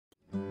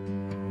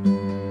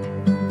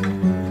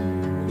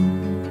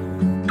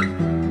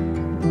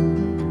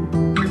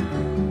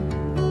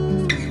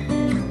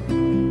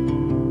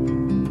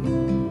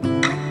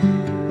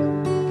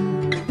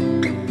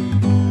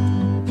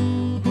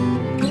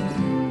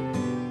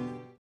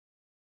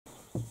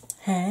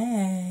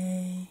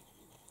Hey,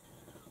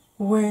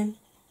 when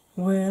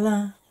will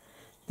I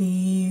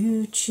be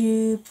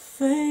YouTube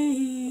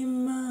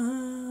famous?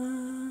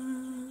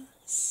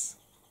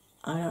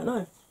 I don't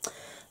know.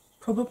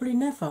 Probably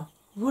never.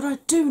 What I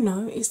do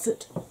know is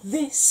that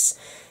this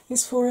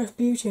is 4F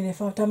Beauty, and if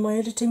I've done my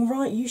editing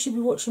right, you should be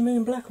watching me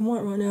in black and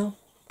white right now.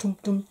 Dum,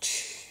 dum,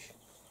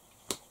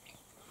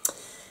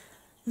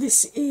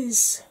 this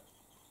is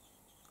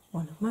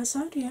one of my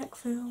Zodiac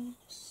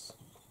films.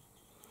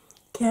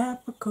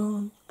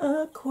 Capricorn,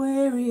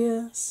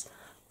 Aquarius,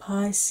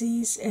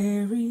 Pisces,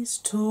 Aries,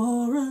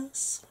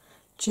 Taurus,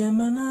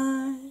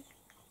 Gemini,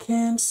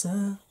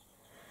 Cancer,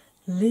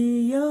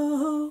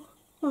 Leo,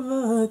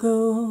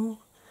 Virgo,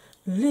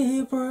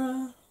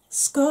 Libra,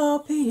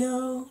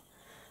 Scorpio,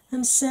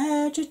 and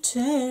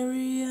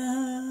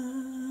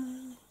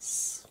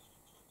Sagittarius.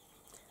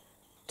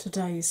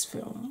 Today's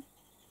film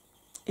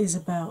is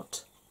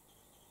about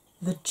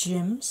the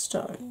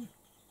gemstone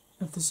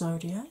of the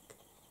Zodiac,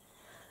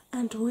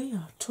 and we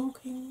are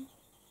talking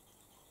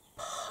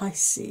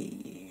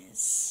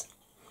Pisces.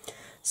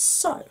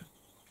 So,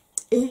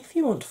 if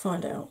you want to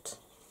find out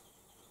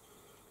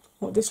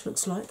what this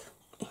looks like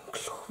in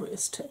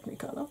glorious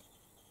Technicolor,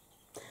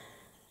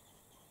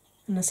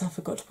 unless I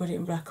forgot to put it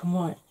in black and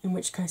white, in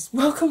which case,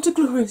 welcome to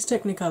glorious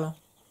Technicolor.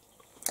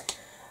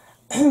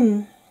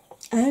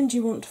 And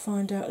you want to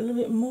find out a little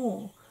bit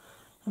more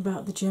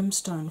about the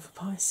gemstone for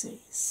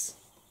Pisces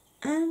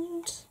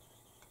and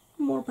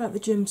more about the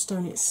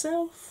gemstone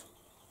itself,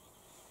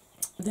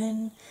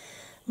 then,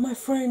 my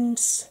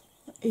friends,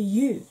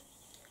 you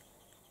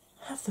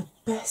have the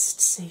best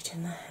seat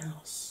in the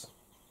house.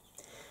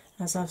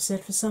 As I've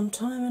said for some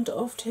time and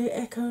oft here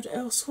echoed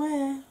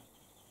elsewhere.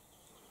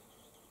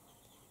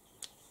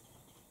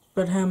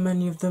 But how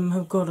many of them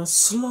have got a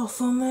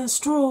sloth on their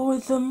straw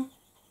with them?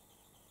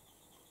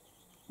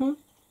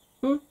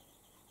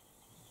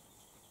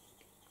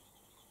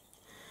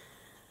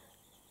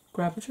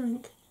 Grab a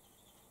drink.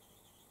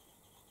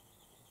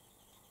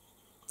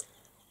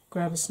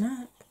 Grab a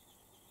snack.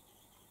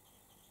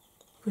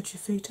 Put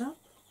your feet up.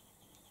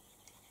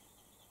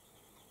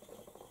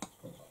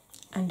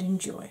 And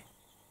enjoy.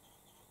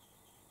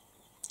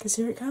 Because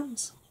here it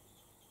comes.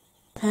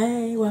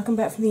 Hey, welcome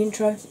back from the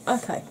intro.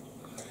 Okay,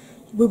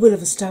 we will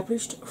have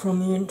established from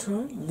the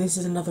intro, this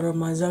is another of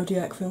my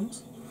Zodiac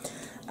films.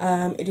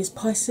 It is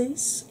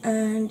Pisces,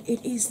 and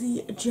it is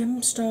the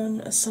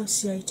gemstone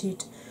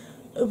associated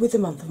with the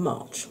month of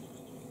March.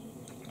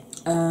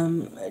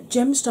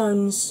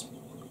 Gemstones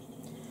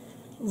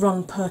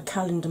run per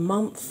calendar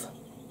month.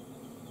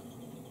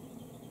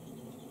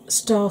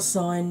 Star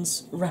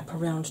signs wrap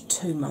around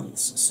 2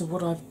 months. So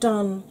what I've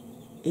done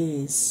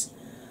is,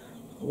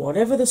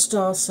 whatever the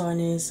star sign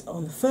is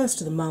on the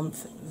first of the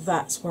month,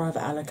 that's where I've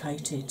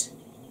allocated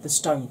the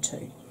stone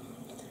to.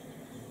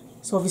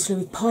 So obviously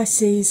with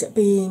Pisces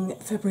being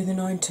February the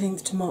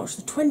 19th to March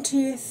the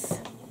 20th,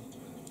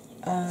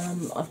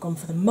 I've gone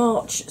for the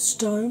March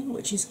stone,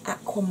 which is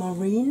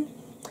aquamarine.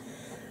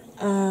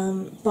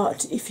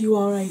 But if you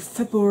are a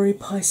February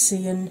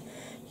Piscean,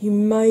 you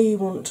may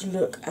want to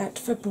look at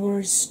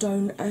February's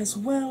stone as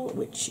well,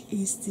 which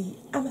is the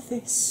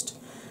amethyst,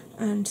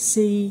 and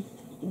see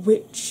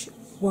which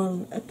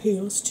one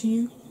appeals to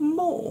you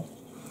more.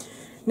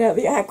 Now,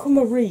 the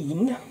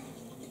aquamarine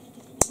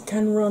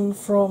can run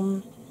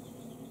from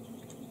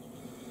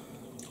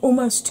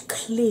almost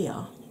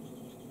clear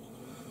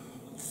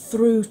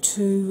through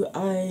to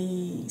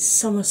a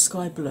summer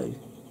sky blue.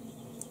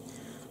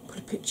 Put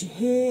a picture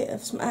here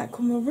of some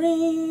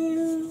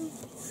aquamarine,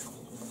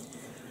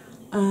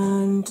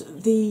 and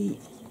the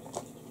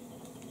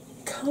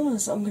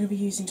colours I'm going to be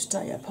using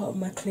today are part of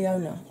my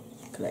Cleona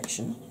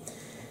collection.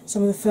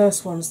 Some of the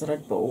first ones that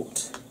I'd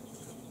bought.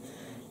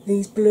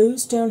 These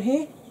blues down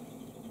here.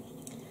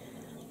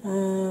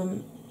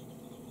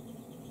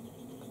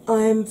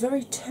 I am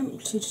very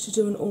tempted to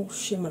do an all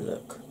shimmer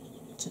look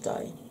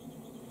today,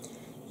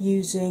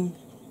 using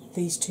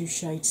these two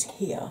shades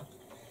here.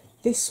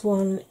 This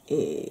one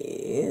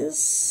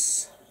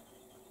is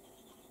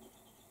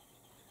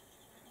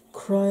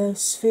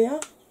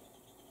Cryosphere,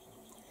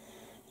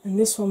 and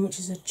this one, which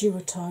is a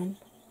duotone,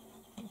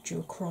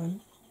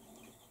 duochrome,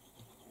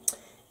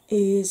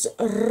 is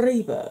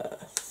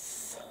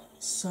Rebirth.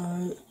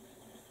 So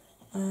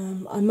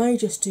I may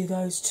just do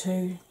those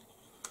two.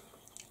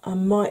 I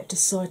might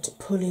decide to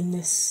pull in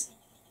this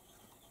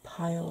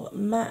pale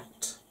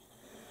matte,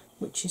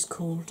 which is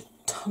called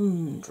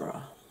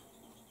Tundra.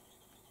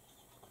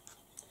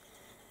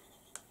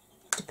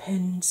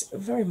 Depends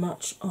very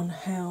much on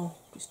how,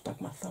 just dug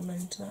my thumb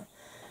into that,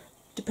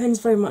 depends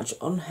very much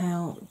on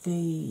how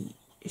the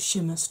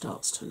shimmer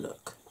starts to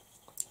look.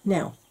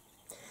 Now,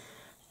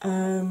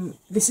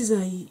 this is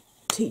a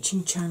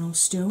teaching channel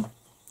still,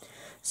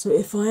 so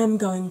if I am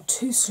going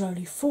too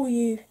slowly for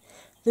you,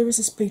 there is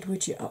a speed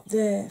widget up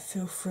there,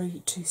 feel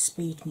free to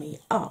speed me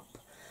up.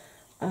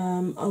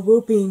 I will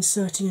be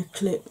inserting a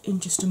clip in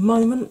just a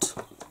moment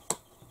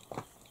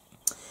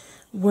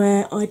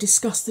where I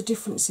discuss the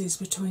differences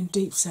between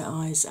deep set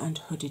eyes and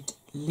hooded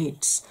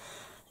lids.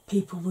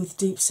 people with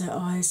deep set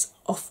eyes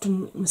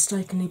often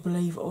mistakenly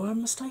believe or are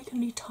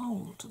mistakenly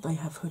told they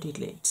have hooded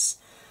lids.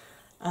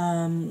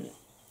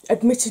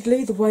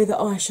 Admittedly, the way that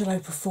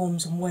eyeshadow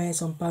performs and wears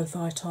on both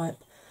eye type,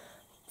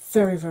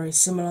 very, very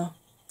similar,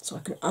 so I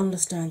can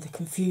understand the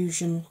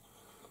confusion,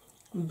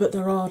 but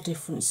there are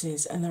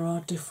differences, and there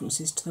are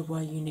differences to the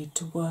way you need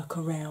to work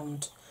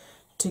around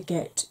to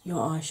get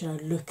your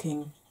eyeshadow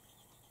looking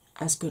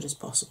as good as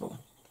possible.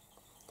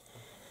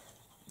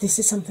 This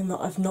is something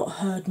that I've not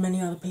heard many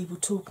other people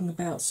talking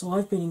about, so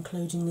I've been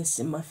including this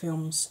in my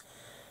films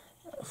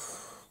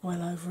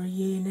well over a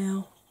year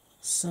now.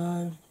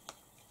 So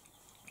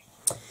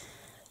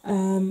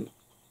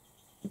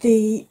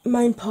the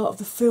main part of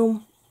the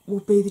film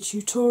will be the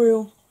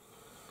tutorial,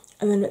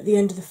 and then at the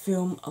end of the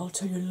film I'll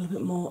tell you a little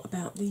bit more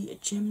about the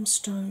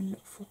gemstone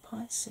for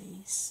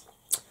Pisces.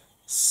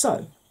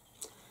 So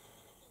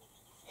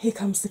here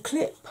comes the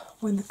clip.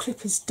 When the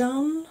clip is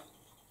done,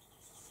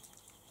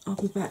 I'll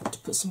be back to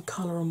put some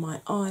colour on my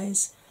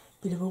eyes.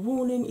 Bit of a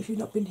warning, if you've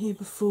not been here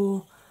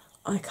before,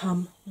 I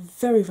come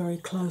very, very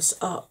close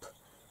up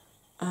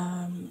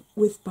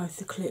with both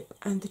the clip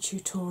and the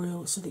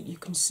tutorial so that you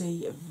can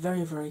see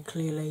very, very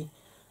clearly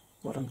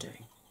what I'm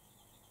doing.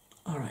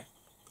 Alright,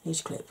 here's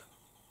your clip.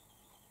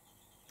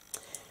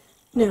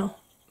 Now,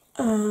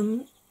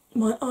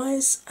 my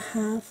eyes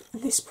have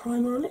this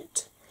primer on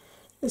it.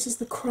 This is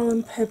the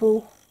Crow &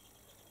 Pebble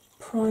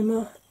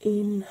primer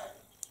in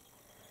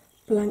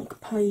Blank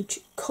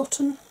Page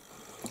Cotton.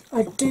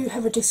 I do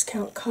have a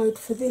discount code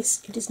for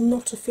this. It is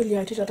not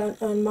affiliated, I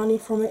don't earn money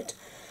from it,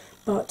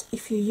 but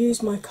if you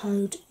use my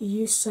code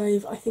you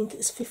save, I think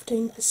it's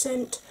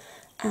 15%,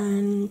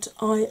 and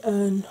I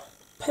earn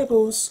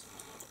pebbles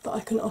that I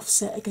can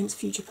offset against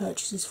future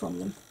purchases from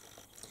them.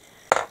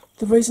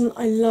 The reason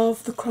I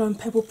love the Crow &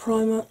 Pebble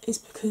primer is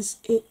because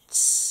it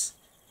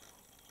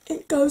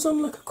goes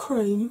on like a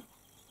cream,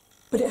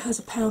 but it has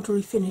a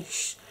powdery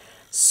finish.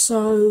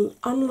 So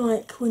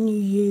unlike when you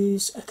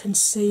use a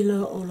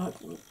concealer or like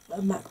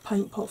a MAC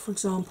paint pot, for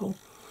example,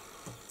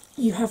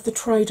 you have the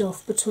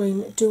trade-off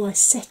between, do I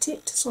set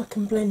it so I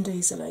can blend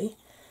easily,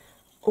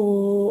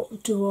 or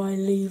do I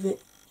leave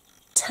it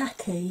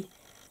tacky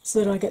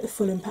so that I get the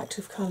full impact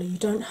of colour? You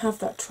don't have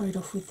that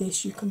trade-off with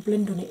this. You can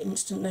blend on it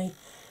instantly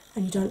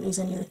and you don't lose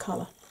any of the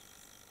colour.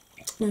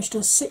 Now she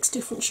does 6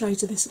 different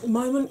shades of this at the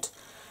moment.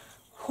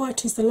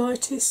 White is the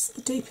lightest,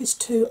 the deepest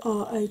 2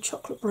 are a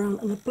chocolate brown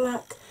and a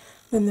black,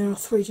 then there are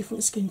 3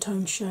 different skin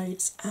tone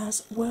shades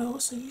as well,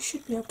 so you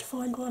should be able to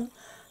find one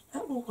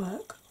that will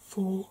work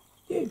for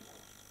you.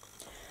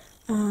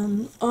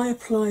 I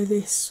apply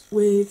this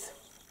with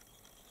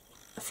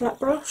a flat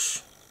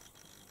brush,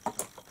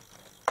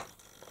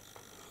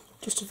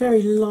 just a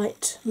very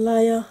light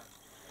layer,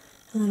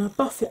 and then I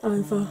buff it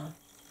over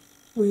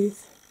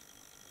with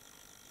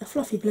a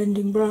fluffy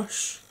blending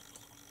brush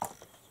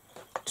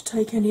to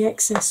take any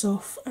excess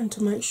off and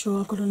to make sure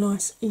I've got a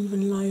nice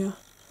even layer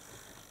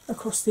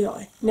across the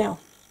eye. Now,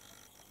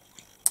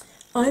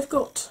 I've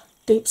got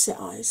deep set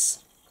eyes,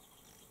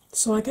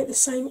 so I get the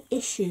same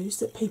issues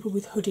that people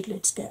with hooded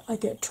lids get. I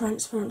get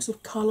transference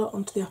of colour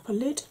onto the upper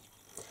lid.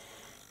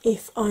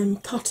 If I'm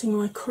cutting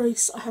my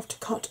crease, I have to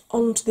cut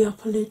onto the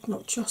upper lid,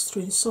 not just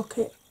through the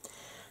socket.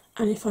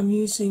 And if I'm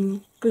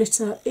using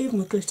glitter, even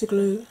with glitter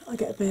glue, I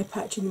get a bare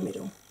patch in the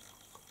middle.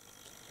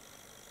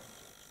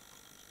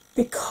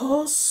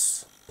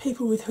 Because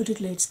people with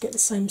hooded lids get the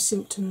same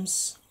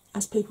symptoms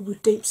as people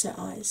with deep set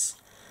eyes,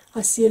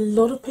 I see a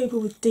lot of people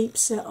with deep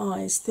set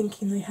eyes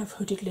thinking they have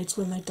hooded lids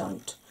when they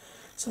don't.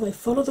 So they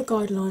follow the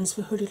guidelines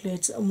for hooded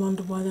lids and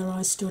wonder why their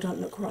eyes still don't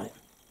look right.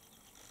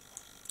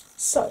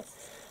 So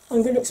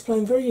I'm going to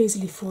explain very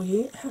easily for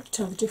you how to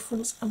tell the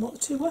difference and what the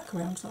 2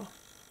 workarounds are.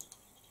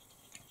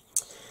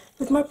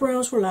 With my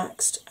brows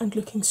relaxed and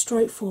looking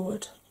straight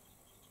forward,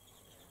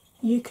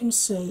 you can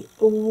see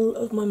all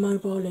of my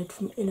mobile lid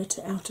from inner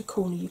to outer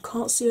corner. You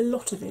can't see a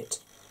lot of it,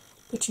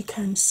 but you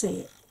can see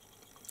it.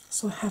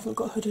 So I haven't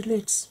got hooded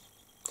lids.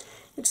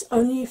 It's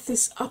only if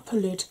this upper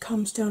lid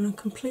comes down and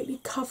completely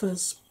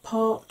covers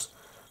part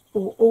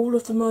or all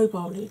of the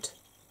mobile lid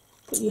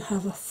that you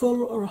have a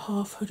full or a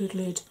half hooded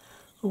lid,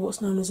 or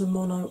what's known as a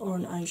mono or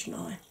an Asian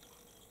eye.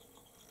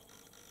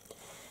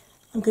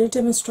 I'm going to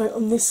demonstrate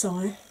on this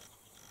eye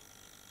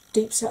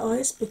deep set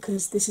eyes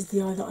because this is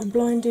the eye that I'm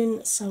blind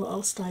in, so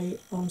I'll stay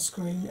on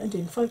screen and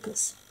in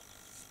focus.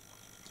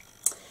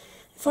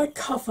 If I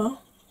cover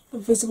the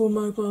visible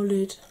mobile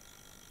lid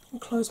and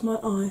close my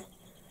eye,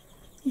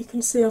 you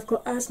can see I've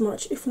got as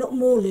much, if not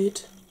more,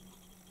 lid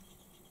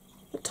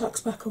that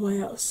tucks back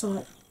away out of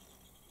sight.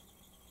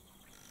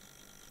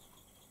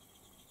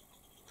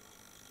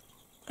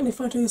 And if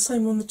I do the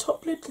same on the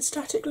top lid, the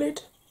static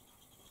lid,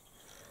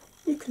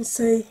 you can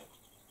see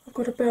I've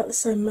got about the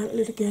same amount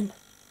lid again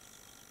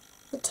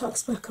that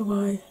tucks back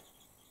away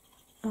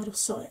out of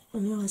sight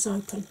when the eye's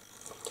open.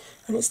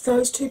 And it's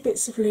those 2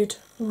 bits of lid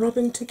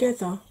rubbing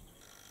together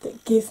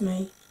that give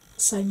me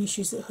the same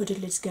issues that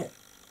hooded lids get.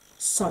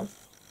 So,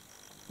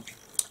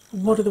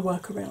 what are the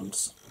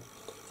workarounds?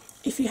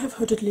 If you have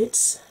hooded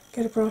lids,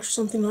 get a brush,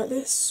 something like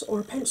this, or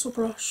a pencil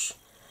brush,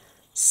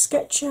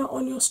 sketch out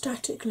on your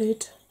static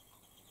lid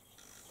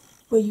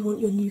where you want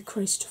your new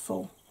crease to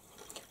fall.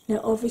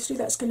 Now, obviously,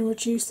 that's going to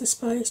reduce the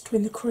space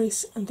between the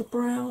crease and the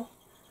brow,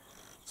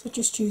 so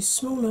just use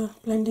smaller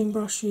blending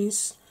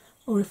brushes,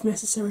 or if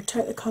necessary,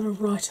 take the colour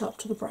right up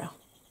to the brow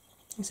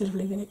instead of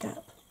leaving a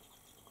gap.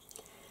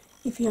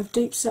 If you have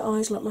deep set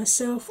eyes like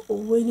myself,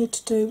 all we need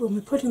to do when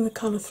we're putting the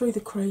colour through the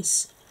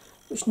crease,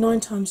 which 9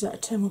 times out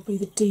of 10 will be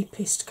the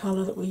deepest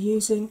colour that we're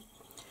using,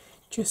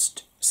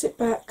 just sit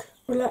back,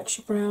 relax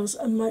your brows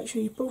and make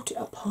sure you brought it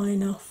up high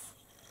enough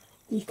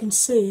that you can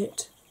see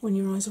it when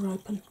your eyes are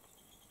open.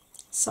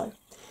 So,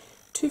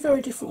 two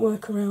very different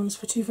workarounds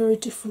for two very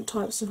different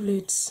types of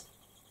lids,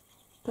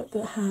 but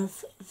that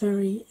have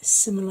very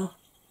similar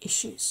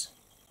issues.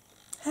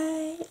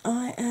 Hey,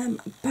 I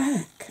am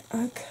back.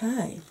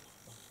 Okay.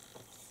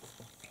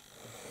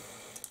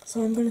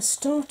 So I'm going to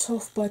start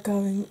off by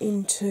going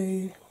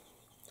into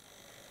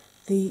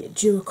the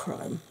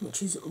duochrome,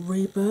 which is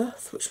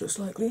Rebirth, which looks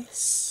like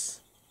this.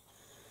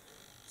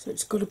 So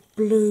it's got a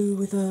blue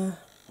with a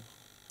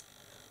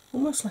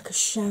almost like a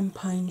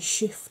champagne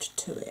shift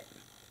to it.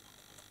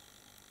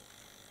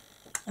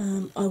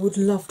 I would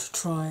love to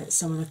try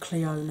some of the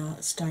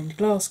Cleona stained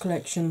glass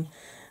collection,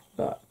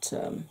 but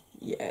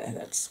yeah,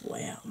 that's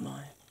way out of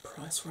my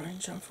price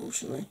range,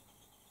 unfortunately.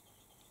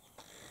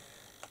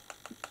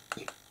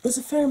 There's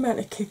a fair amount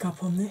of kick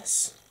up on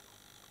this,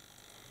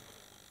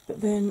 but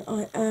then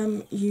I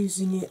am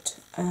using it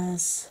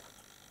as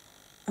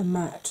a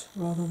matte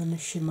rather than a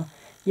shimmer.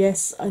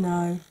 Yes, I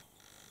know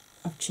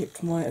I've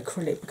chipped my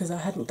acrylic because I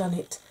hadn't done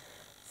it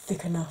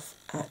thick enough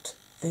at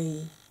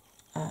the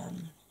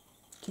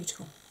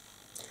cuticle.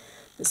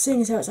 But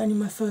seeing as how it's only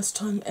my first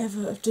time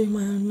ever of doing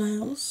my own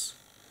nails,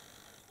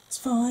 it's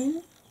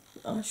fine.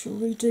 I shall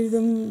redo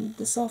them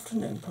this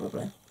afternoon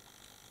probably.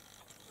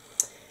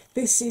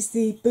 This is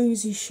the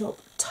Boozy Shop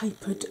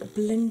Tapered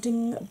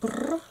Blending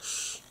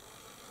Brush.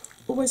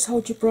 Always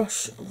hold your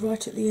brush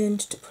right at the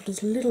end to put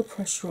as little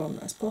pressure on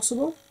as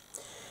possible.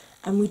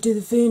 And we do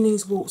the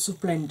Viennese waltz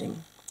of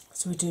blending.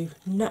 So we do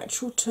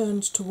natural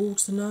turns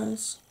towards the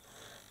nose,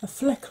 a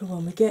fleckle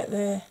when we get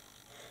there,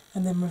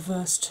 and then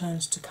reverse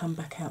turns to come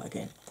back out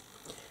again.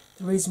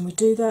 The reason we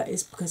do that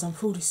is because I'm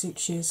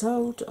 46 years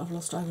old, I've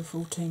lost over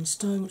 14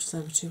 stone, which is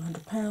over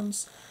 200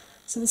 pounds,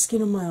 so the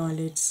skin on my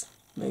eyelids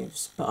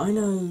moves. But I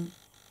know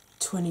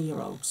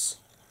 20-year-olds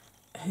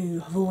who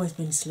have always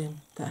been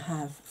slim that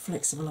have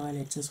flexible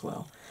eyelids as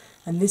well,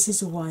 and this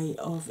is a way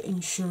of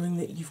ensuring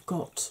that you've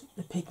got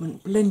the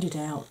pigment blended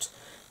out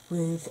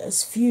with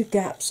as few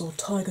gaps or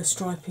tiger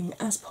striping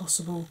as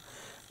possible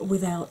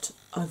without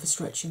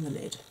overstretching the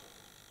lid.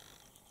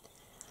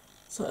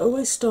 So I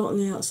always start on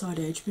the outside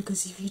edge,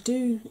 because if you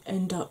do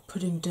end up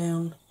putting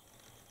down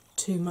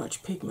too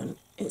much pigment,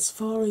 it's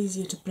far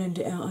easier to blend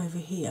it out over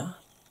here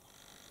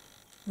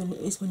than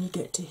it is when you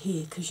get to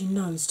here, because your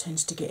nose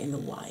tends to get in the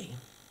way.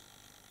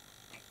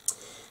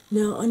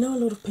 Now, I know a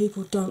lot of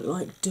people don't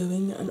like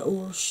doing an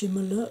all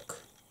shimmer look,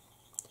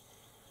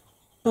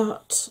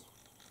 but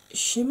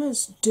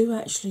shimmers do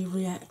actually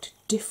react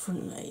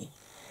differently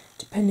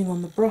depending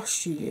on the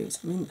brush you use.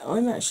 I mean,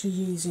 I'm actually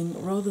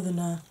using, rather than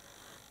a,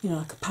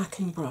 like a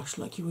packing brush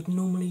like you would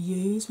normally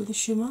use with a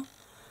shimmer,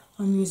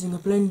 I'm using a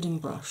blending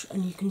brush,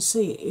 and you can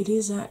see it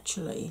is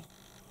actually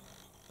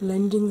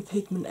blending the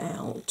pigment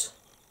out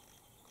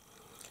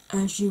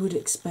as you would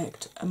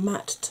expect a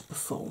matte to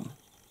perform.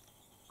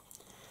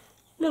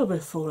 A little bit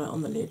of fallout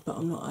on the lid, but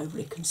I'm not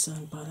overly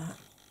concerned by that.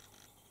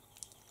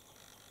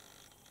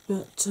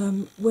 But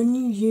when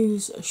you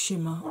use a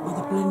shimmer with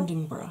a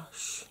blending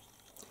brush,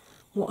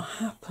 what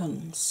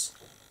happens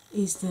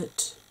is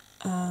that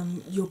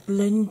you're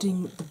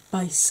blending the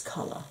base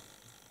colour,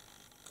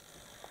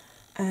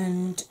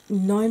 and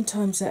 9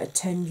 times out of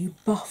 10 you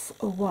buff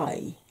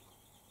away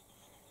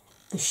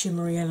the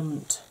shimmery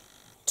element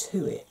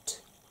to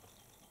it.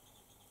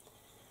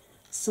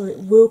 So it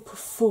will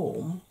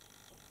perform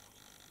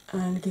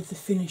and give the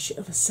finish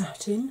of a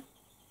satin.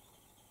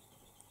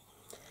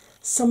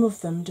 Some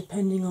of them,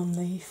 depending on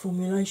the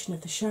formulation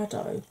of the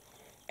shadow,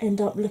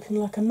 end up looking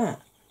like a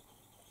matte.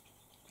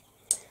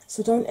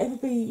 So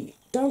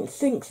don't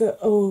think that,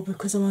 oh,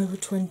 because I'm over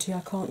 20 I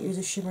can't use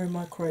a shimmer in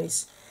my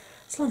crease.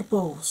 It's a lot of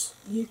balls.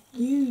 You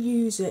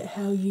use it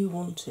how you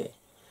want it.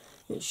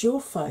 It's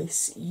your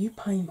face, you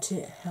paint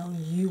it how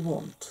you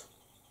want.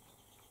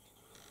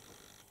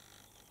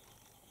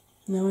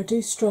 Now I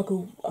do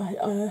struggle,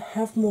 I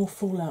have more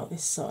fallout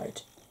this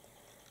side,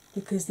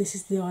 because this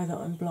is the eye that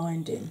I'm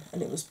blind in,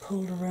 and it was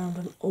pulled around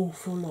an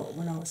awful lot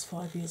when I was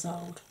 5 years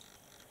old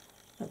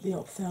at the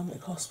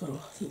ophthalmic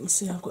hospital. You can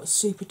see I've got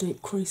super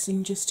deep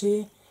creasing just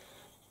here.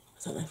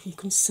 I don't know if you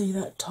can see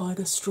that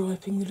tiger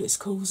striping that it's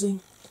causing.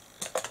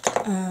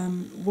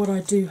 What I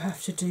do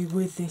have to do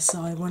with this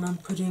eye, when I'm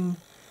putting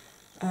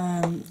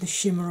the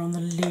shimmer on the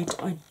lid,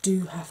 I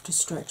do have to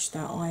stretch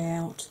that eye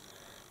out,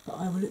 but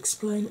I will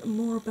explain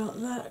more about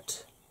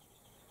that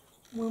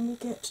when we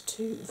get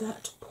to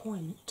that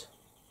point.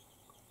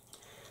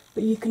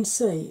 But you can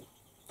see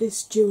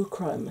this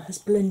duochrome has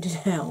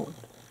blended out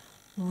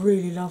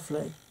really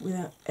lovely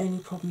without any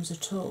problems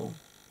at all.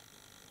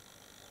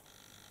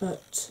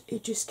 But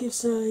it just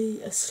gives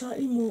a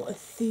slightly more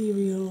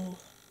ethereal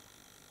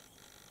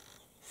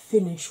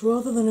finish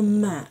rather than a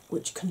matte,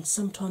 which can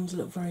sometimes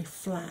look very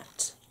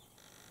flat.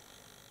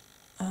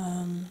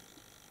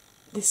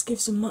 This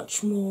gives a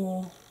much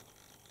more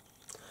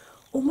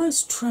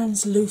almost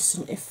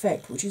translucent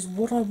effect, which is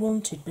what I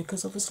wanted,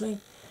 because obviously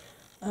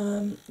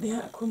the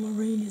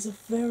aquamarine is a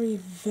very,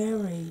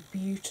 very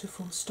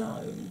beautiful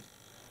stone,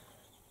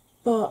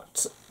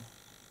 but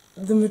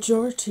the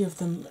majority of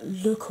them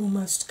look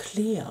almost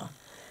clear.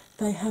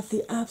 They have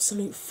the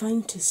absolute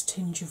faintest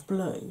tinge of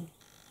blue.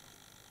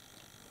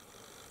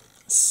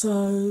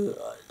 So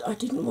I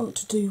didn't want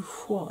to do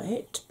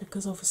white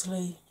because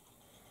obviously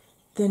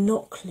they're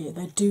not clear,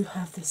 they do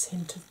have this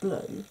hint of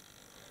blue.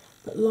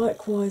 But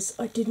likewise,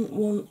 I didn't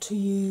want to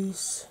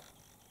use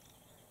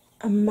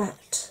a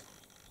matte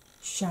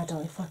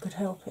shadow if I could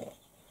help it,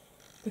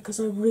 because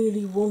I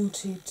really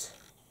wanted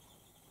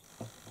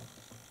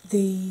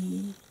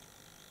the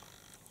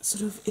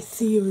sort of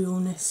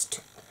etherealness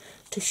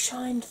to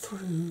shine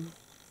through.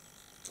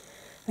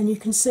 And you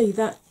can see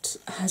that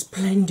has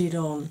blended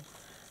on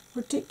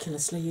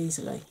ridiculously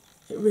easily.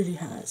 It really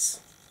has.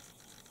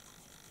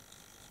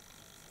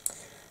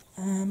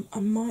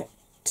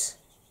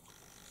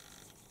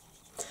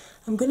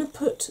 I'm going to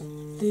put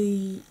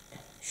the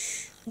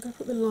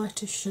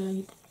lighter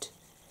shade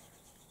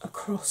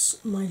across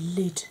my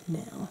lid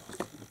now,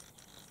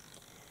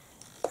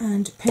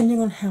 and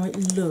depending on how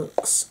it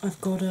looks, I've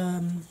got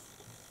a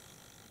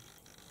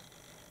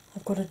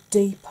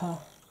deeper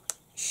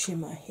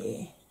shimmer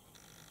here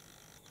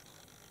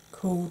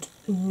called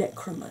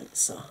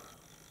Necromancer,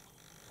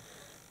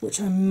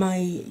 which I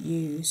may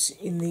use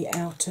in the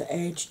outer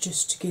edge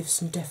just to give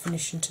some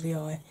definition to the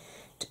eye.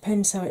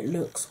 Depends how it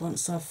looks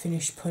once I've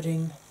finished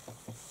putting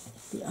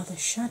the other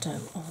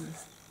shadow on.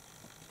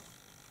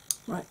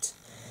 Right,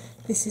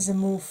 this is a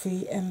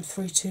Morphe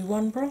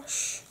M321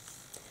 brush,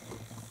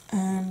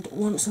 and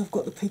once I've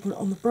got the pigment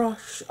on the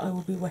brush, I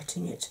will be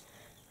wetting it.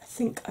 I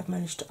think I've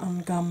managed to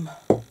ungum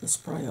the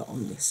sprayer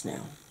on this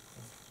now.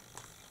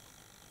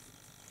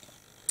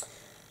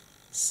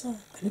 So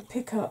I'm going to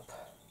pick up,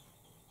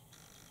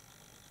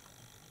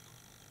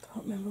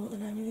 can't remember what the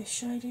name of this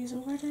shade is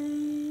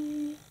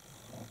already,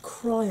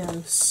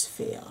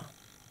 Cryosphere,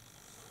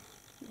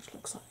 which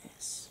looks like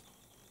this.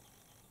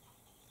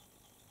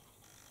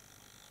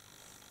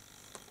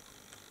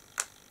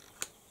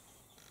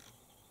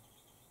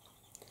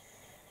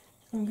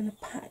 I'm going to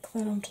pack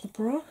that onto the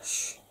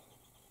brush,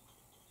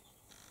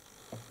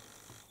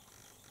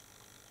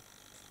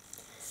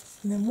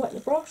 and then wet the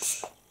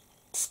brush.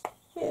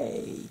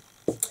 Yay!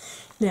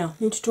 Now,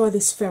 you need to dry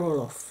this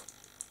ferrule off.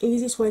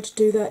 Easiest way to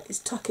do that is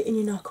tuck it in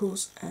your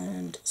knuckles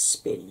and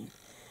spin,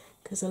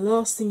 because the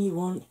last thing you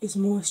want is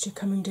moisture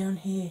coming down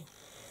here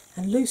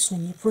and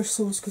loosening your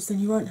bristles, because then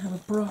you won't have a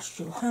brush,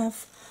 you'll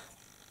have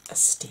a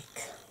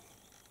stick.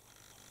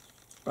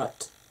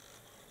 Right,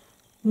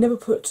 never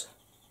put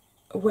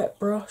a wet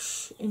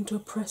brush into a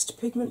pressed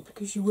pigment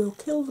because you will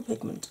kill the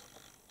pigment.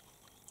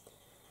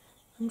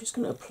 I'm just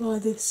going to apply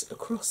this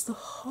across the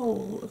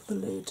whole of the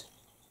lid,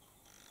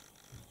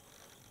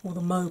 or the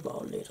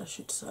mobile lid I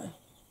should say.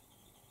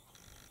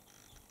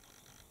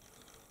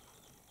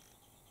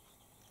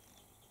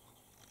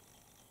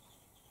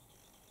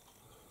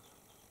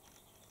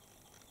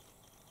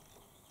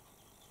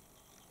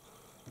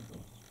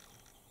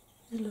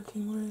 It's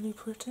looking really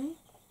pretty.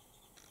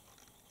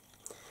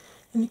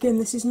 And again,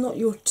 this is not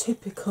your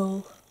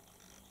typical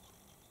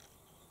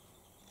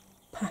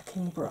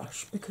packing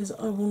brush, because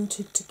I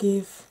wanted to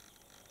give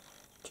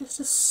just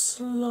a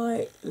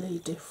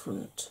slightly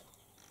different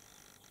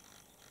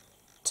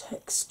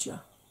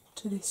texture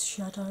to this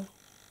shadow. I'm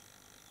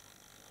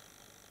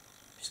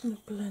just going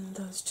to blend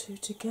those two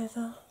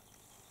together.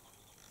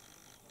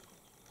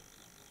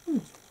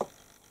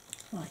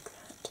 Like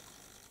that.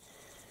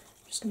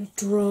 I'm just going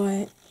to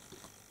dry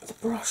the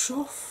brush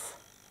off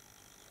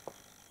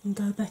and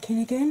go back in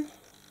again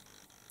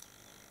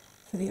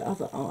for the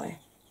other eye.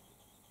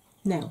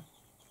 Now,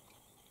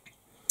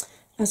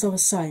 as I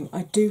was saying,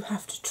 I do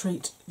have to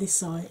treat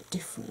this eye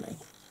differently,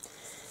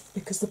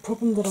 because the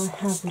problem that I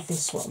have with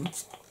this one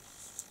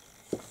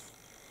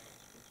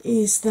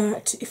is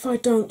that if I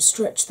don't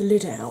stretch the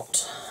lid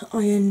out,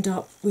 I end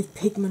up with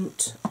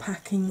pigment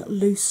packing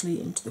loosely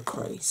into the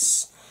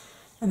crease,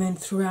 and then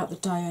throughout the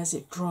day as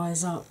it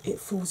dries up it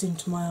falls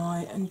into my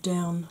eye and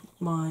down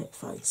my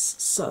face.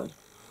 So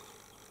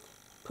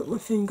put my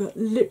finger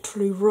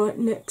literally right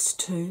next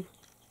to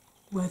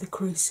where the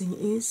creasing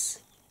is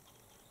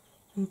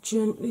and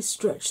gently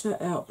stretch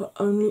that out, but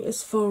only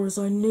as far as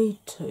I need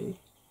to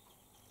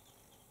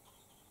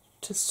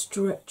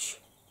stretch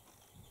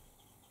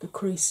the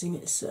creasing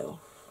itself.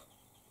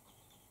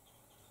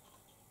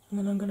 And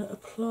then I'm going to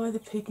apply the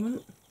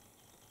pigment,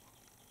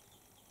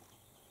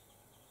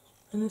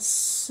 and as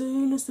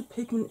soon as the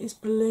pigment is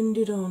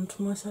blended on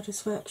to my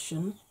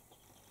satisfaction,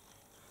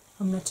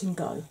 I'm letting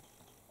go.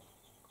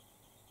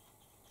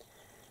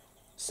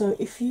 So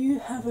if you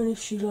have an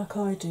issue like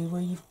I do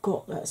where you've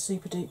got that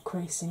super deep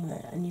creasing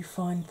there and you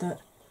find that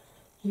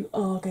you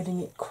are getting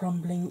it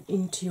crumbling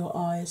into your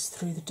eyes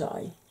through the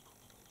day,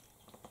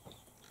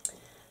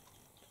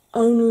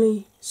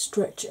 only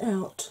stretch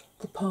out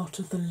the part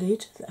of the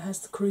lid that has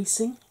the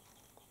creasing.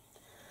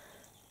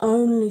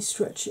 Only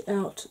stretch it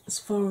out as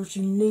far as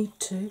you need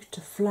to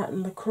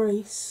flatten the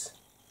crease,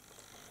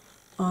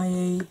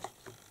 i.e.,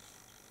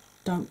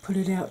 don't pull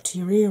it out to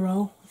your ear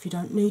roll if you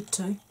don't need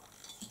to.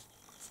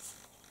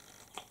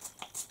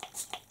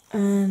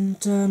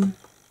 And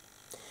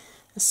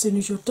as soon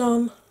as you're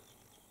done,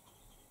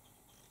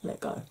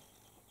 let go.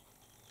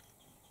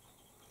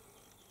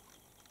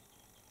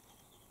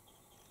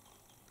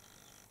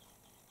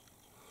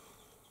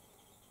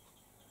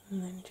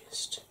 And then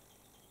just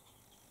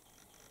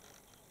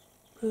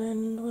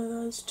blend where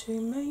those two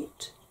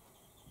meet.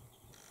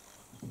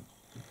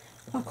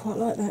 I quite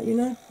like that, you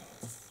know.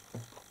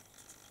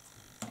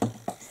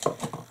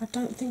 I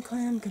don't think I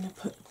am going to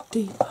put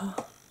deeper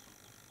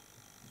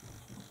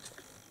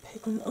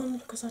pigment on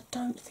because I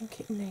don't think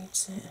it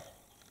needs it.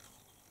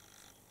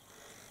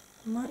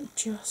 I might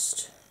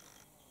just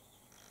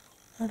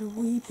add a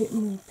wee bit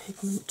more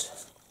pigment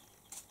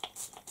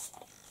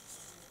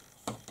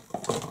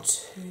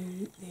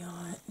to the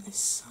eye this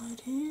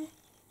side here.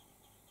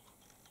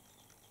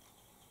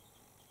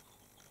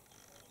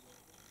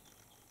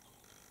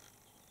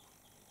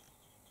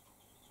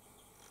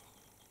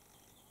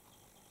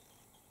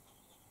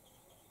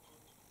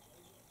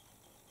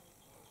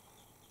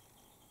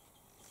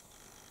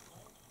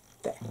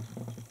 There.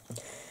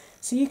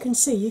 So you can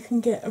see you can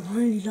get a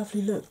really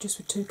lovely look just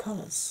with two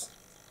colours.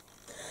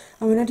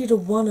 I mean, I did a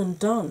one and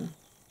done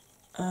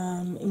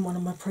in one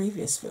of my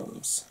previous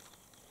films.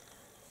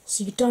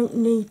 So you don't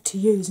need to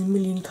use a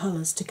million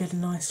colours to get a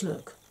nice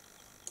look.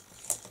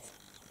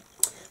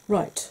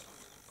 Right,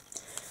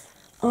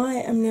 I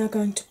am now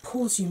going to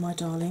pause you, my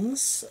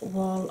darlings,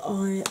 while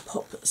I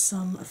pop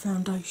some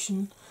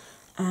foundation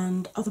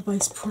and other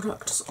base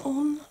products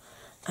on,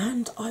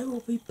 and I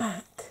will be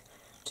back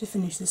to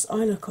finish this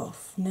eye look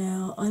off.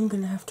 Now, I'm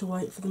going to have to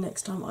wait for the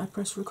next time I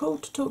press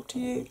record to talk to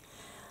you,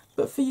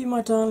 but for you,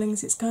 my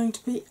darlings, it's going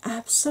to be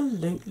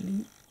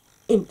absolutely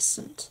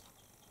instant.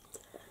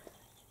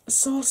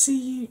 So I'll see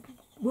you,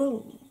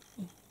 well,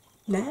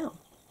 now.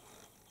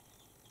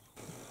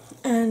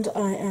 And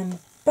I am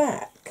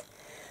back.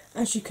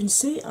 As you can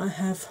see, I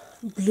have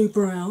blue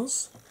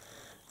brows.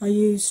 I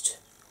used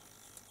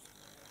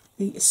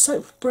the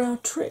soap brow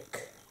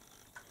trick,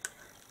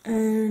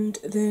 and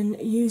then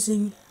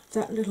using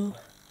that little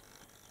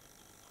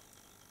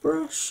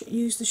brush,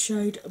 use the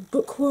shade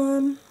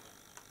Bookworm,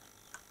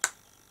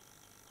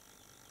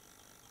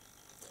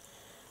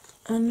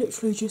 and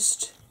literally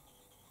just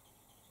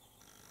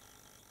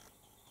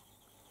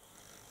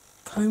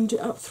combed it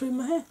up through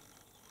my hair.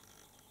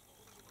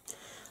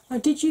 I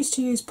did used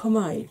to use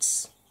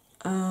pomades,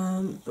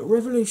 but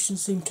Revolution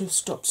seemed to have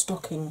stopped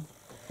stocking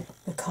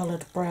the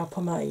coloured brow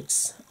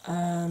pomades.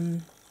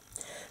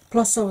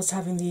 Plus I was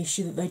having the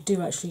issue that they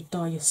do actually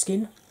dye your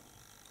skin.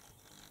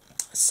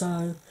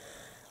 So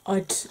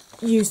I'd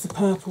use the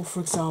purple, for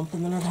example,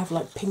 and then I'd have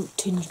like pink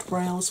tinged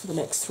brows for the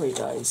next 3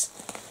 days,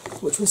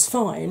 which was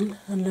fine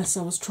unless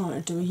I was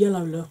trying to do a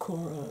yellow look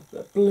or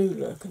a blue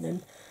look, and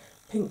then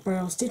pink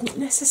brows didn't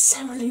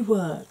necessarily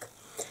work.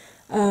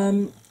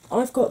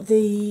 I've got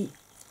the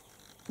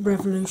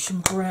Revolution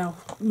brow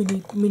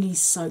mini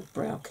soap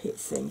brow kit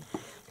thing.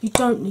 You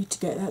don't need to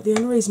get that. The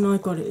only reason I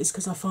got it is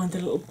because I find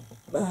the little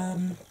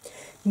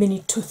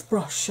mini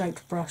toothbrush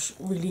shaped brush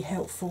really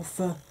helpful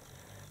for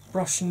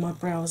brushing my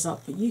brows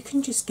up, but you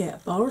can just get a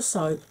bar of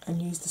soap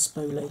and use the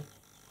spoolie.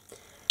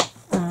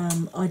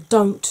 I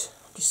don't,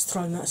 just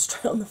throwing that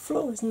straight on the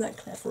floor. Isn't that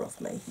clever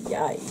of me?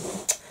 Yay.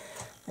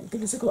 Thank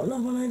goodness I've got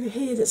another one over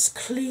here that's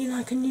clean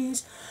I can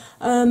use.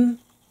 I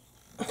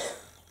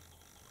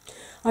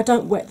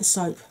don't wet the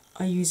soap,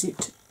 I use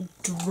it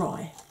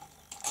dry,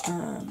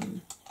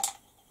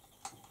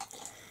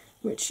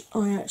 which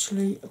I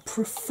actually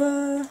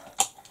prefer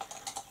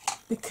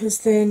because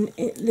then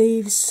it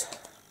leaves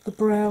the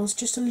brows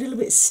just a little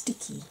bit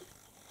sticky.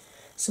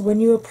 So when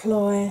you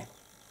apply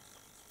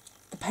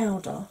the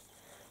powder,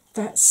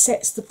 that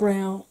sets the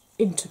brow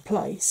into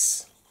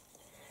place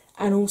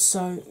and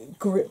also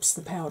grips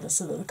the powder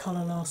so that the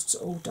colour lasts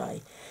all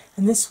day.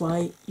 And this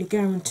way you're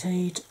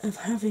guaranteed of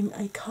having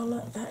a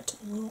colour that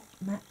will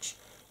match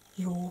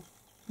your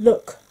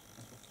look.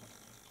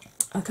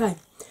 Okay,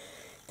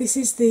 this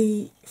is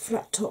the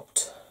flat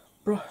topped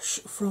brush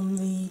from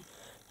the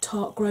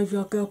Tarte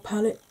Graveyard Girl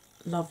palette.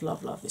 Love,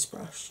 love, love this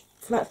brush.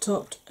 Flat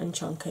topped and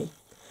chunky.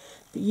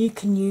 But you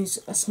can use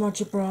a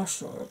smudger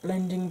brush or a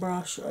blending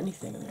brush or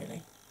anything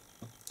really.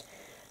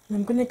 And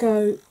I'm going to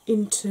go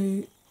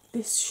into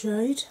this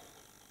shade,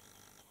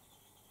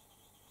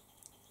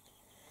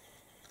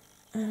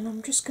 and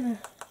I'm just going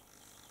to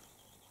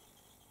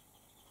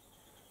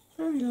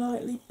very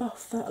lightly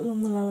buff that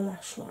along the lower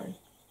lash line.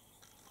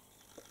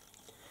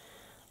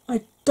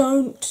 I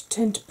don't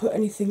tend to put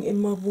anything in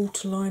my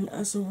waterline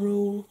as a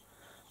rule.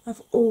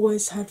 I've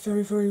always had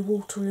very, very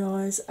watery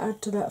eyes.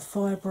 Add to that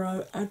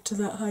fibro, add to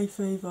that hay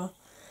fever,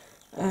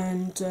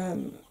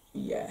 and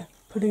yeah,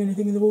 putting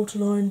anything in the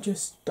waterline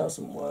just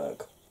doesn't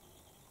work.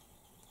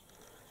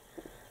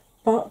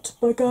 But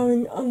by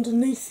going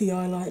underneath the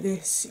eye like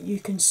this, you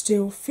can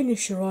still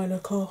finish your eye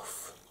look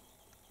off.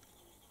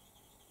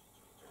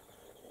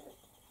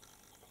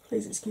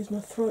 Please excuse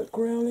my throat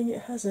growling,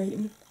 it has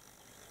eaten.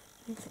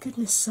 And for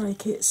goodness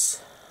sake,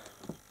 it's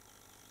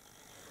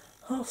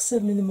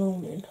 7:30 in the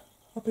morning.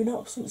 I've been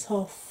up since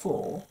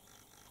 4:30.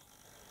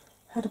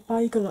 Had a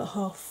bagel at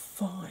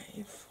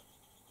 5:30.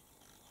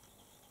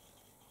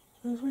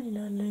 There's really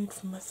no need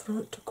for my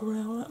throat to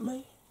growl at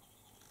me.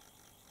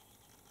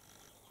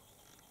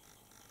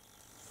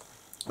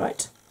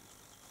 Right.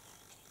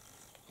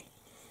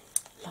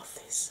 Love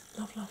this.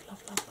 Love, love,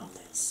 love, love, love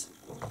this.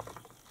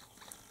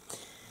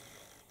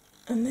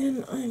 And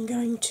then I'm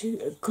going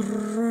to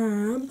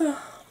grab.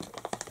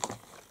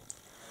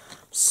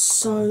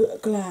 So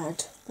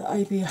glad that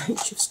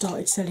ABH have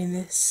started selling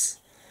this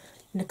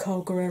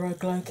Nicole Guerrero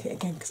Glow Kit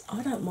again, because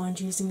I don't mind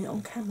using it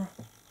on camera.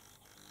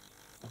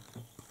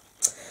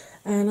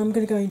 And I'm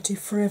going to go into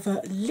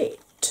Forever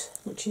Lit,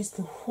 which is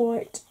the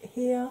white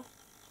here.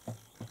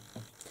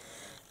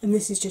 And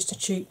this is just a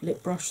cheap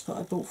lip brush that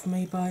I bought from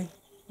eBay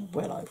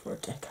well over a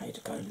decade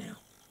ago now.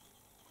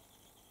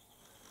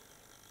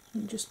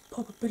 And just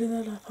pop a bit of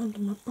that up under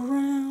my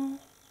brow.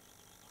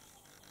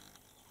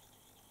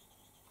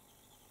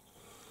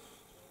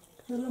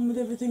 Along with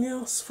everything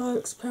else,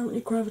 folks,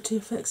 apparently gravity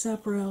affects our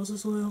brows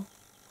as well.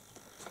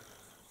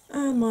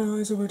 And my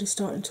eyes are already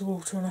starting to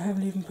water, and I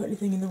haven't even put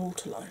anything in the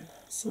waterline.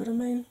 See what I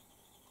mean?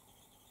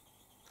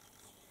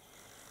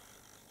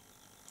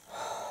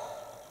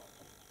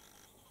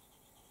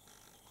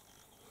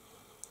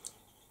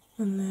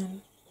 And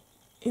then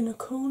inner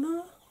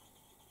corner.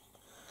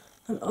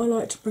 And I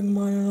like to bring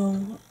mine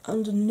along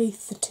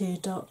underneath the tear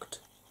duct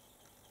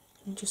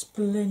and just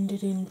blend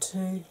it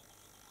into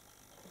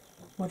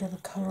whatever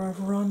colour I've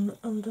run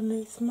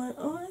underneath my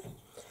eye.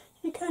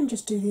 You can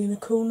just do the inner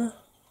corner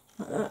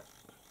like that,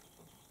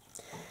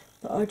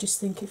 but I just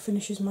think it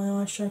finishes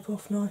my eye shape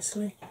off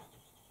nicely.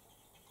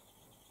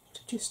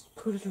 To just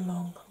put it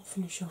along and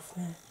finish off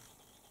there.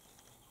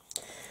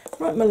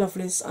 Right, my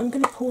lovelies, I'm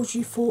going to pause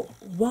you for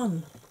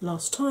one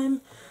last time.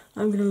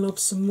 I'm going to lob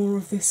some more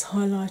of this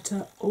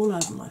highlighter all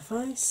over my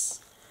face.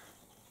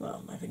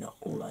 Well, maybe not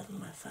all over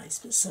my face,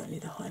 but certainly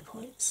the high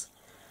points.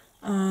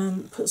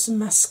 Put some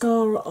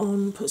mascara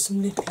on, put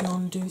some lippy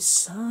on, do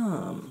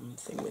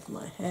something with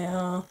my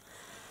hair,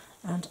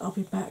 and I'll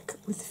be back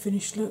with the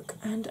finished look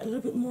and a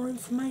little bit more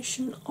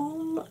information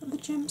on the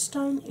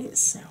gemstone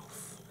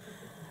itself.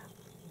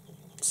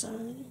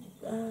 So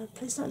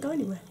please don't go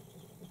anywhere.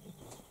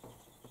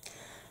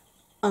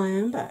 I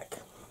am back.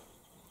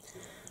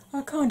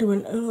 I kind of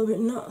went a little bit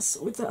nuts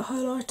with that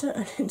highlighter,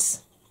 and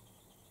it's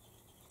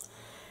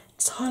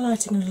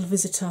highlighting a little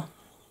visitor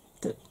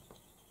that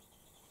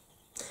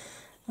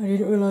I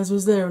didn't realise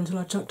was there until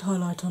I chucked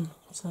highlight on,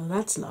 so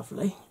that's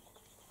lovely.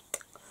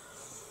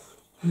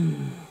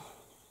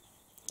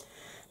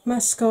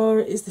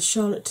 Mascara is the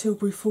Charlotte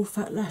Tilbury Full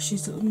Fat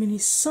Lashes little mini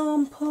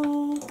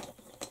sample.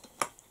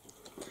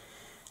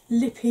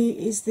 Lippy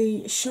is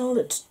the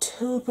Charlotte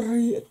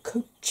Tilbury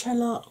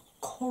Coachella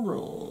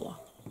Coral,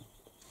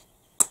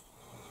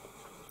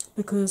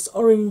 because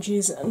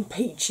oranges and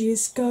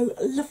peaches go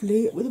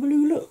lovely with a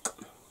blue look.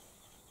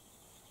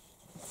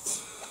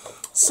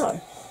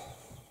 So,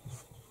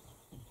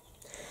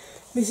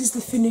 this is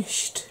the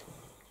finished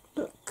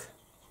look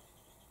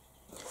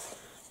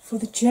for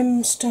the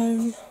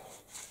gemstone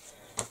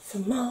for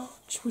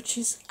March, which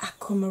is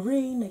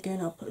aquamarine. Again,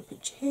 I'll put a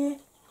picture here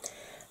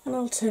and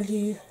I'll tell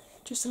you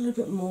just a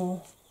little bit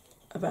more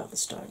about the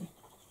stone.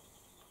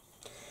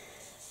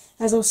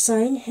 As I was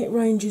saying, it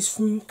ranges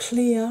from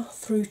clear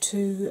through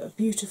to a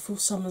beautiful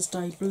summer's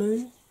day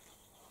blue,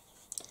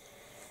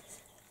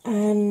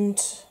 and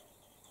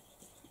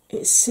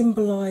it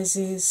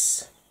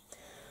symbolises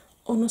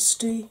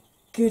honesty,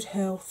 good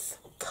health,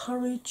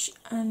 courage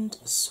and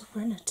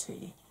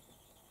serenity.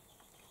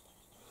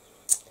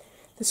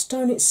 The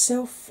stone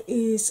itself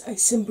is a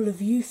symbol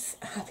of youth,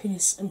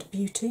 happiness and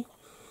beauty,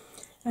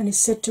 and is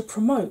said to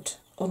promote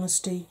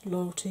honesty,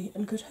 loyalty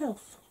and good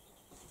health.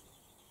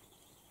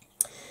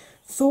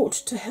 Thought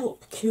to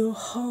help cure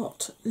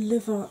heart,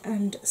 liver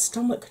and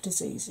stomach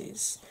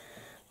diseases,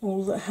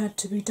 all that had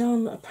to be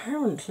done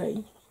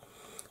apparently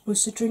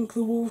was to drink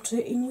the water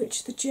in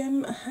which the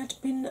gem had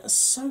been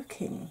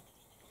soaking.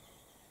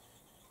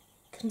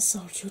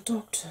 Consult your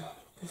doctor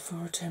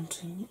before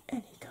attempting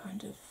any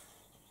kind of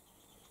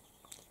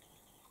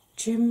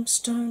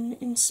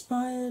gemstone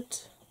inspired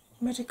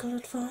medical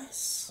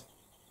advice.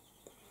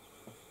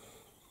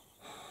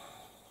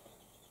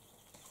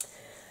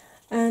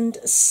 And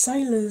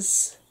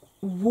sailors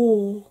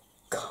wore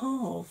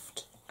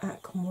carved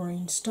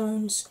aquamarine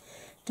stones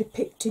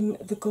depicting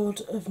the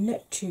god of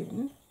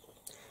Neptune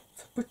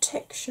for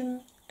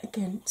protection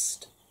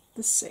against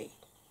the sea.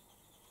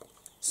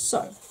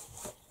 So,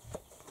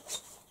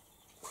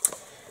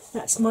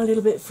 That's my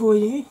little bit for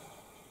you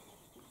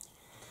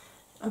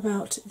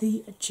about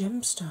the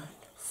gemstone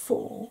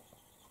for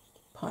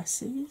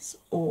Pisces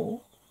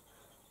or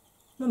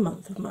the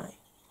month of May.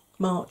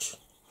 March.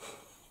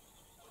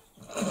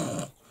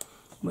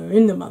 We're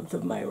in the month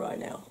of May right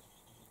now.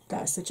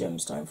 That's the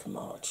gemstone for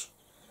March.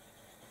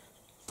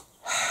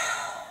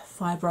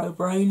 Fibro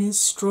brain is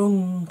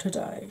strong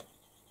today.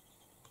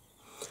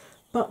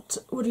 But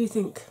what do you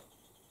think?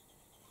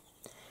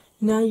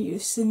 Now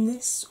you've seen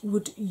this,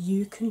 would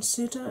you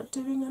consider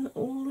doing an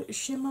all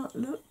shimmer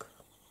look?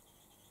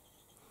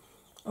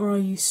 Or are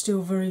you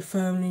still very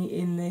firmly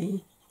in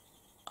the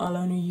I'll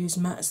only use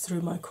mattes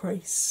through my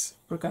crease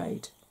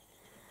brigade?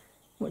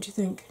 What do you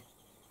think?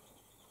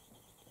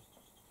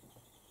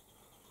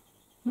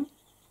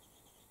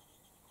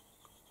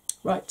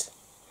 Right.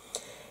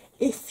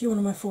 If you're one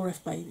of my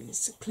 4F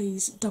babies,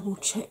 please double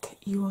check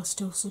you are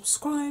still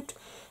subscribed.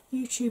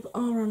 YouTube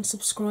are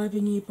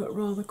unsubscribing you, but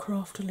rather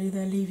craftily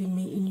they're leaving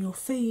me in your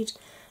feed,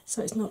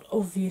 so it's not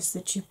obvious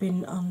that you've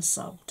been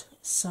unsubbed.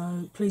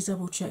 So please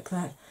double check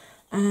that,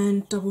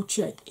 and double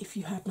check if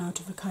you had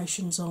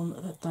notifications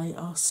on that they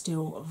are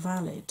still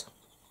valid.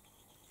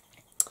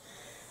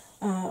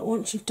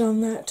 Once you've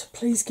done that,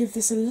 please give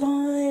this a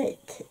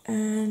like,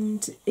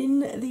 and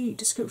in the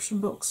description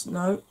box,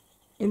 no,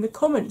 in the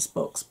comments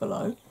box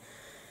below.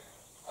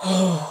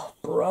 Oh,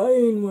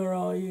 brain, where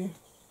are you?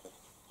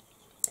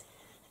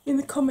 In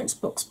the comments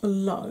box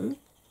below,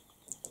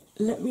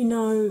 let me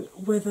know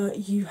whether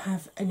you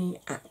have any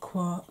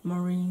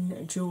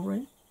aquamarine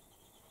jewellery,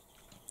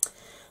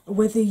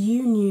 whether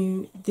you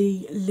knew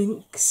the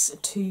links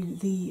to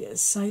the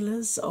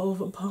sailors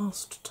of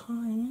past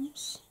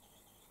times,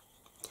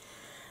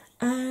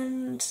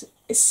 and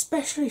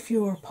especially if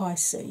you're a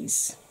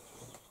Pisces,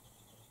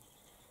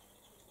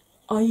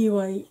 are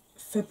you a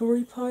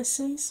February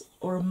Pisces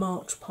or a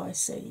March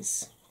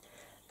Pisces?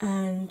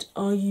 And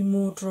are you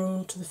more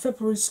drawn to the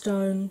February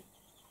stone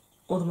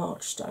or the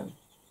March stone?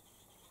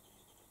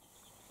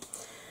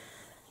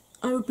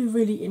 I would be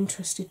really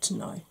interested to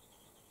know.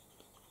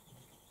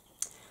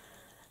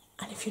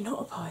 And if you're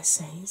not a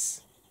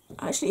Pisces,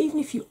 actually, even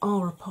if you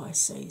are a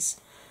Pisces,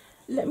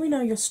 let me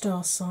know your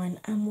star sign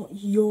and what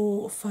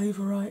your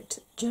favourite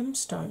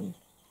gemstone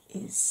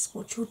is,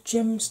 what your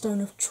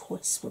gemstone of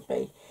choice would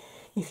be.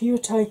 If you were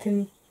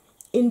taken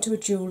into a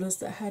jeweller's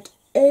that had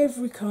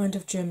every kind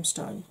of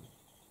gemstone,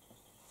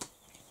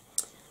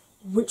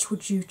 which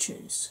would you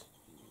choose?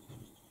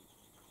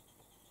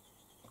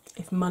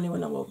 If money were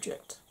no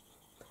object,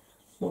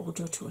 what would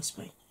your choice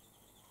be?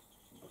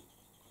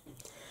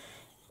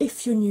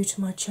 If you're new to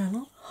my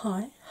channel,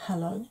 hi,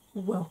 hello,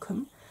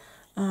 welcome.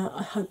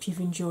 I hope you've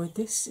enjoyed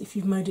this. If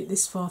you've made it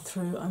this far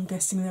through, I'm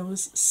guessing there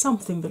was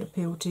something that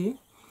appealed to you.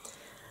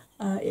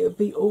 It would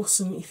be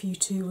awesome if you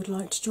too would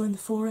like to join the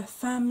 4F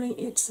family.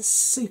 It's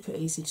super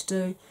easy to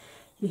do.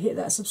 You hit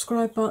that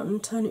subscribe button,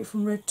 turn it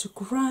from red to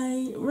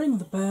grey, ring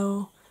the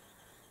bell,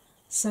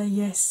 say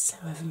yes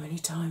however many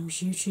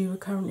times YouTube are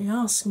currently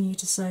asking you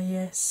to say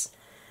yes,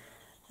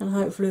 and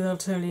hopefully they'll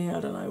tell you, I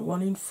don't know,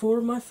 1 in 4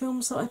 of my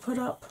films that I put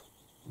up.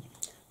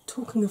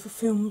 Talking of the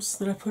films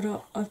that I put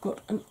up, I've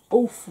got an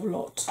awful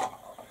lot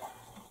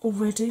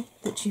already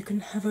that you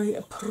can have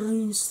a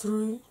peruse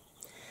through.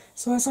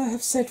 So as I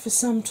have said for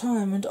some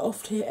time and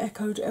oft here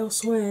echoed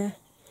elsewhere,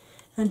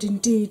 and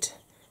indeed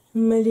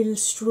my little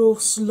straw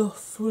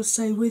sloth will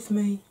say with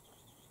me,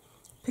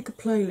 pick a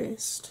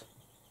playlist,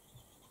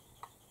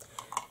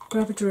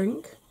 grab a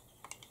drink,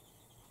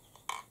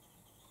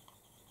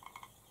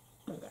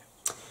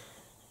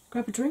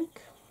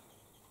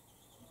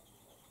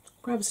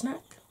 grab a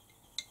snack,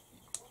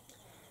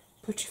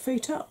 put your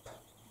feet up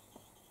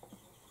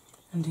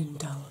and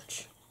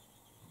indulge.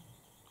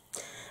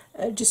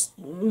 Just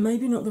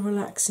maybe not the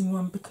relaxing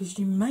one, because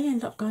you may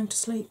end up going to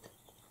sleep.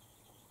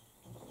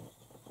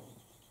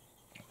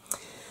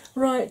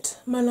 Right,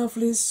 my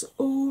lovelies,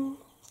 all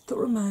that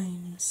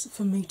remains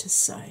for me to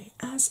say,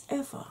 as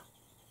ever,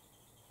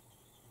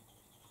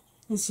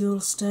 is you'll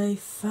stay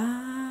fabulous,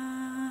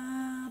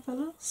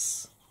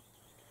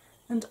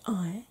 and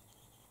I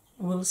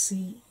will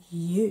see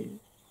you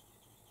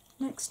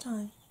next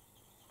time.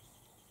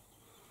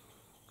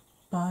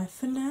 Bye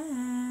for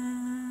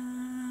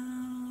now.